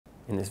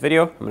In this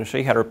video, I'm going to show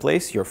you how to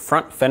replace your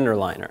front fender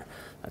liner.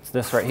 That's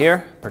this right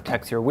here,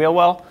 protects your wheel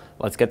well.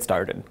 Let's get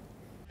started.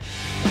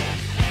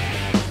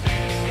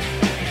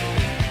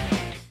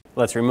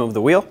 Let's remove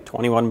the wheel,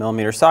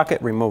 21mm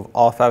socket, remove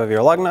all 5 of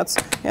your lug nuts,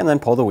 and then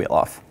pull the wheel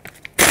off.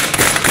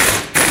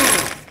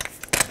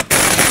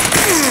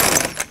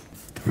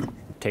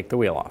 Take the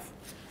wheel off.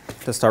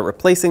 To start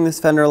replacing this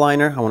fender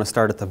liner, I want to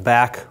start at the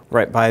back,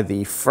 right by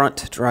the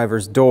front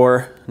driver's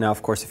door. Now,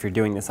 of course, if you're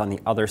doing this on the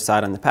other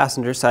side, on the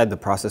passenger side, the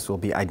process will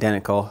be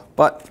identical.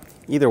 But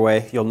either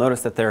way, you'll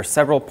notice that there are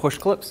several push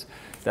clips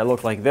that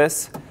look like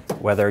this,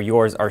 whether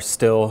yours are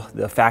still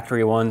the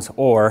factory ones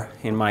or,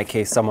 in my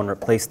case, someone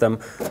replaced them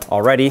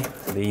already.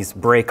 These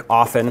break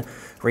often.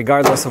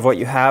 Regardless of what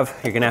you have,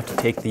 you're going to have to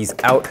take these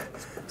out.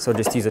 So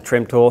just use a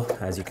trim tool.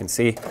 As you can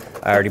see,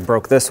 I already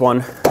broke this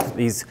one.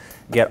 These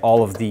get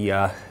all of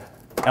the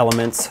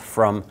elements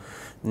from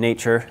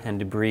nature and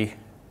debris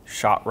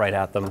shot right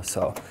at them,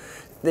 so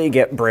they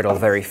get brittle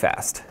very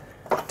fast.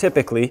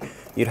 Typically,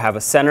 you'd have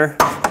a center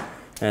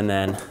and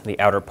then the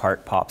outer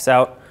part pops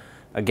out.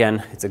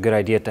 Again, it's a good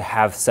idea to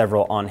have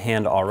several on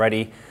hand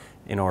already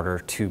in order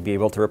to be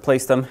able to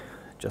replace them,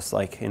 just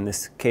like in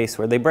this case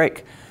where they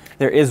break.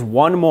 There is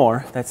one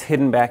more that's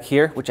hidden back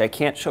here, which I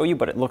can't show you,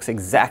 but it looks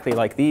exactly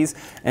like these,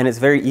 and it's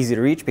very easy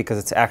to reach because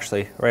it's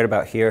actually right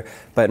about here.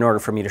 But in order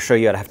for me to show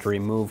you, I'd have to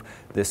remove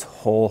this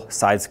whole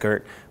side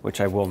skirt,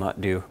 which I will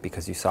not do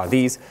because you saw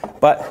these.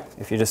 But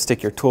if you just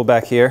stick your tool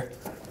back here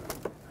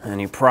and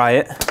you pry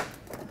it,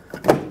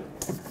 it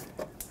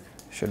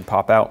should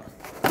pop out.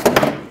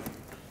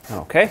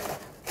 Okay,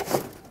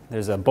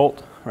 there's a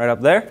bolt right up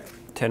there,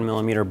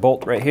 10mm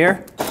bolt right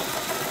here.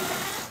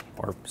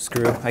 Or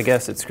screw, I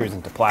guess. It screws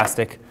into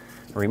plastic.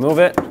 Remove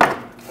it.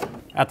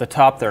 At the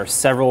top, there are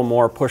several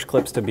more push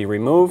clips to be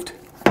removed.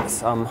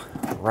 Some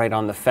right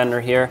on the fender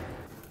here,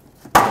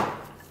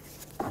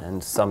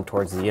 and some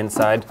towards the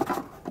inside.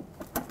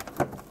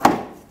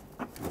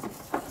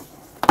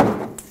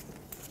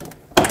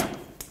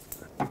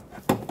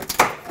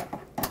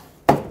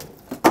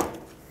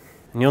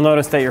 And you'll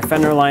notice that your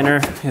fender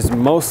liner is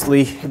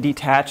mostly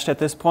detached at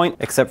this point,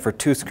 except for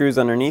 2 screws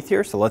underneath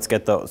here, so let's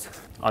get those.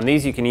 On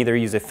these, you can either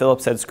use a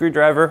Phillips head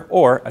screwdriver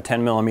or a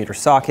 10mm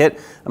socket.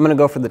 I'm gonna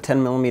go for the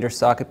 10mm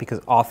socket because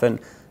often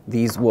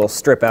these will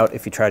strip out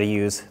if you try to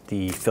use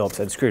the Phillips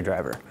head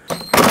screwdriver.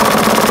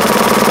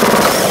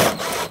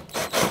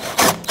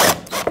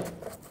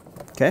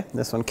 Okay,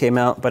 this one came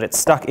out, but it's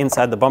stuck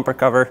inside the bumper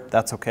cover.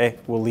 That's okay,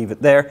 we'll leave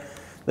it there.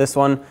 This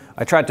one,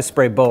 I tried to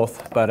spray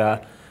both,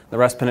 but the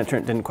rust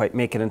penetrant didn't quite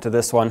make it into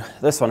this one.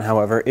 This one,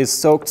 however, is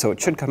soaked, so it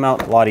should come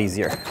out a lot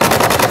easier.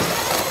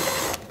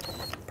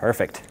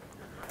 Perfect.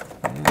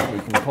 And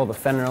you can pull the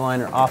fender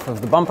liner off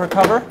of the bumper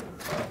cover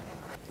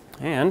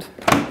and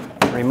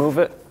remove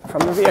it from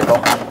the vehicle.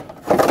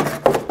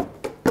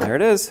 There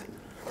it is.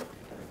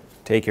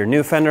 Take your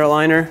new fender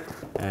liner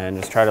and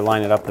just try to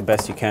line it up the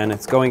best you can.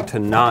 It's going to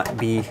not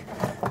be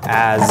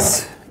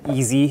as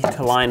easy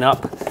to line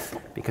up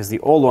because the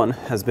old one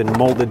has been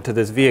molded to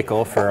this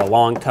vehicle for a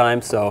long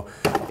time, so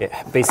it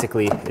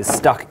basically is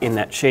stuck in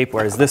that shape,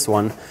 whereas this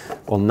one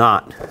will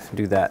not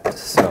do that.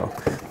 So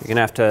you're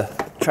gonna have to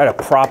try to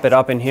prop it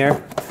up in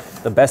here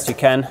the best you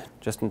can,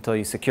 just until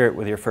you secure it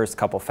with your first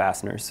couple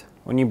fasteners.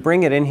 When you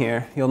bring it in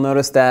here, you'll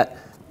notice that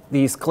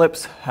these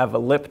clips have a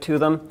lip to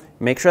them.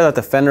 Make sure that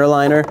the fender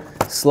liner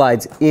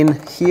slides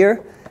in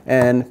here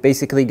and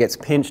basically gets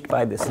pinched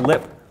by this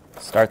lip.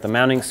 Start the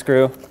mounting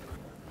screw,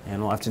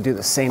 and we'll have to do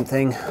the same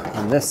thing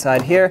on this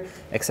side here,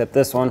 except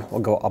this one will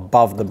go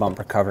above the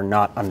bumper cover,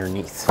 not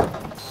underneath.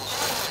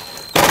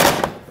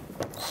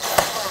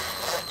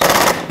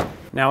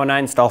 Now, when I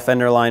install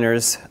fender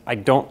liners, I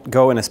don't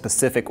go in a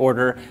specific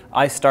order.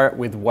 I start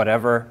with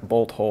whatever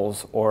bolt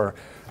holes or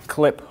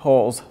clip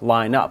holes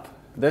line up.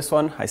 This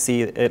one, I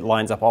see it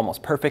lines up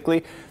almost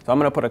perfectly. So I'm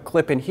gonna put a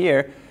clip in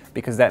here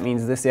because that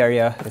means this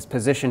area is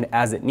positioned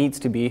as it needs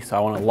to be. So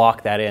I wanna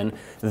lock that in,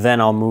 then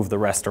I'll move the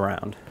rest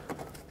around.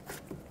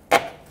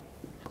 I'm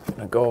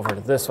gonna go over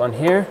to this one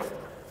here.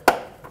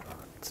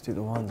 Let's do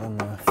the ones on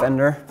the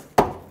fender.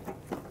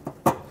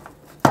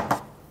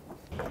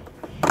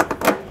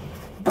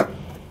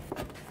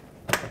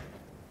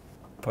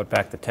 Put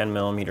back the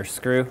 10mm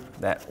screw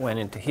that went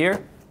into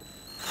here.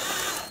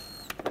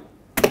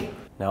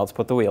 Now let's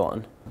put the wheel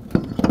on.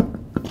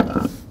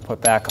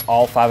 Put back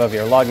all 5 of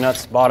your lug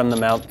nuts, bottom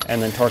them out,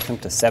 and then torque them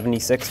to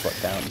 76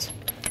 foot-pounds.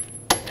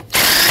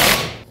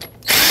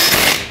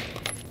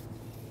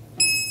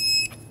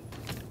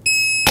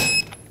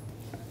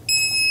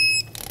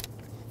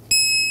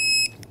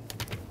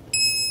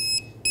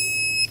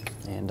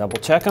 And double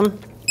check them.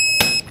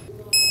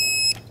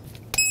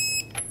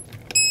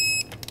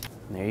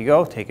 There you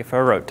go, take it for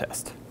a road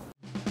test.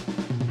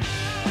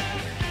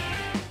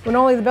 When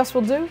only the best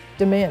will do,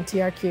 demand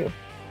TRQ.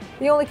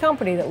 The only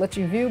company that lets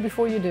you view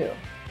before you do.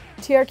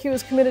 TRQ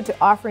is committed to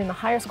offering the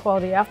highest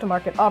quality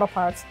aftermarket auto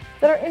parts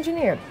that are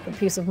engineered for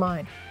peace of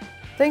mind.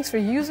 Thanks for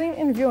using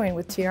and viewing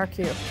with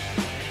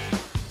TRQ.